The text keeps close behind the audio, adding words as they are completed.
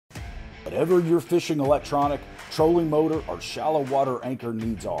Whatever your fishing electronic, trolling motor, or shallow water anchor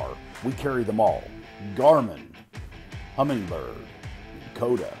needs are, we carry them all. Garmin, Humminbird,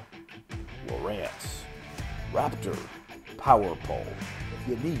 Coda, Lowrance, Raptor, PowerPole. If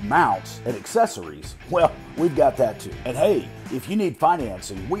you need mounts and accessories, well, we've got that too. And hey, if you need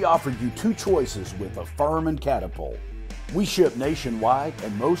financing, we offer you two choices with Affirm and Catapult. We ship nationwide,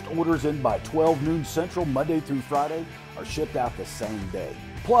 and most orders in by 12 noon Central, Monday through Friday, are shipped out the same day.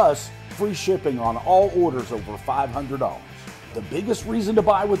 Plus, free shipping on all orders over $500. The biggest reason to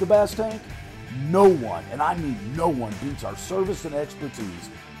buy with the Bass Tank? No one, and I mean no one, beats our service and expertise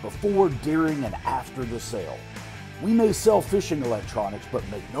before, during, and after the sale. We may sell fishing electronics, but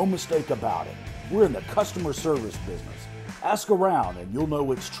make no mistake about it, we're in the customer service business. Ask around and you'll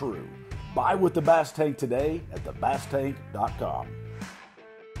know it's true. Buy with the Bass Tank today at thebasstank.com.